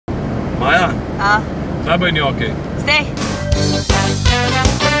Maja? A? Kdaj bo njoki? Zdaj.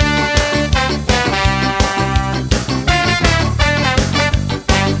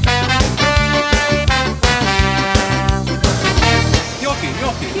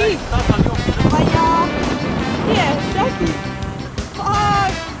 Njoki. Ki? Pa ja. Kje? Čaki.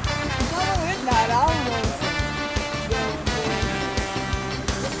 Fak. Moramo biti naravnost.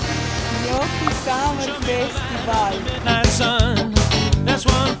 Njoki Summer Festival. That's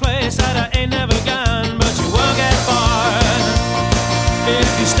one place that I ain't never gone, but you won't get far if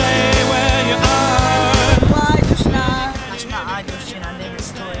you stay where you are. Ajdovščina, ne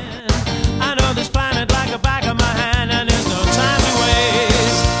stoji. I know this planet like the back of my hand, and there's no time to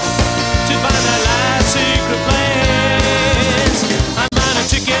waste to find that last secret place. I'm on a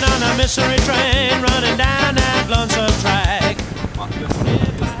ticket on a mystery train, running down that lonesome track.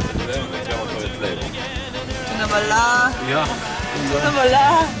 Ja.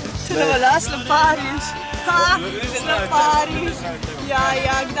 Tu navala slopariš. Ha, slopariš.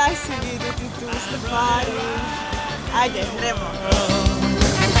 Ja, kdaj si videti tu slopariš? Ajde, gremo.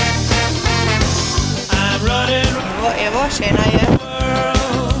 Evo, še ena je.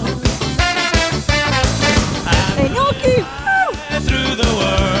 Ej, njoki!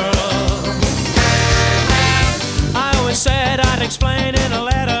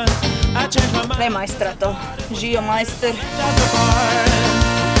 Glej majstra to, žijo majster.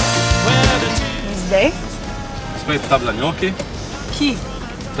 In zdaj? Spet tabla njoki. Ki?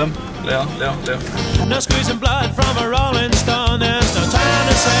 Tam, levo. No squeezing blood from a rolling stone, there's no time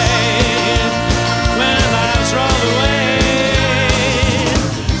to say when the house rolled away.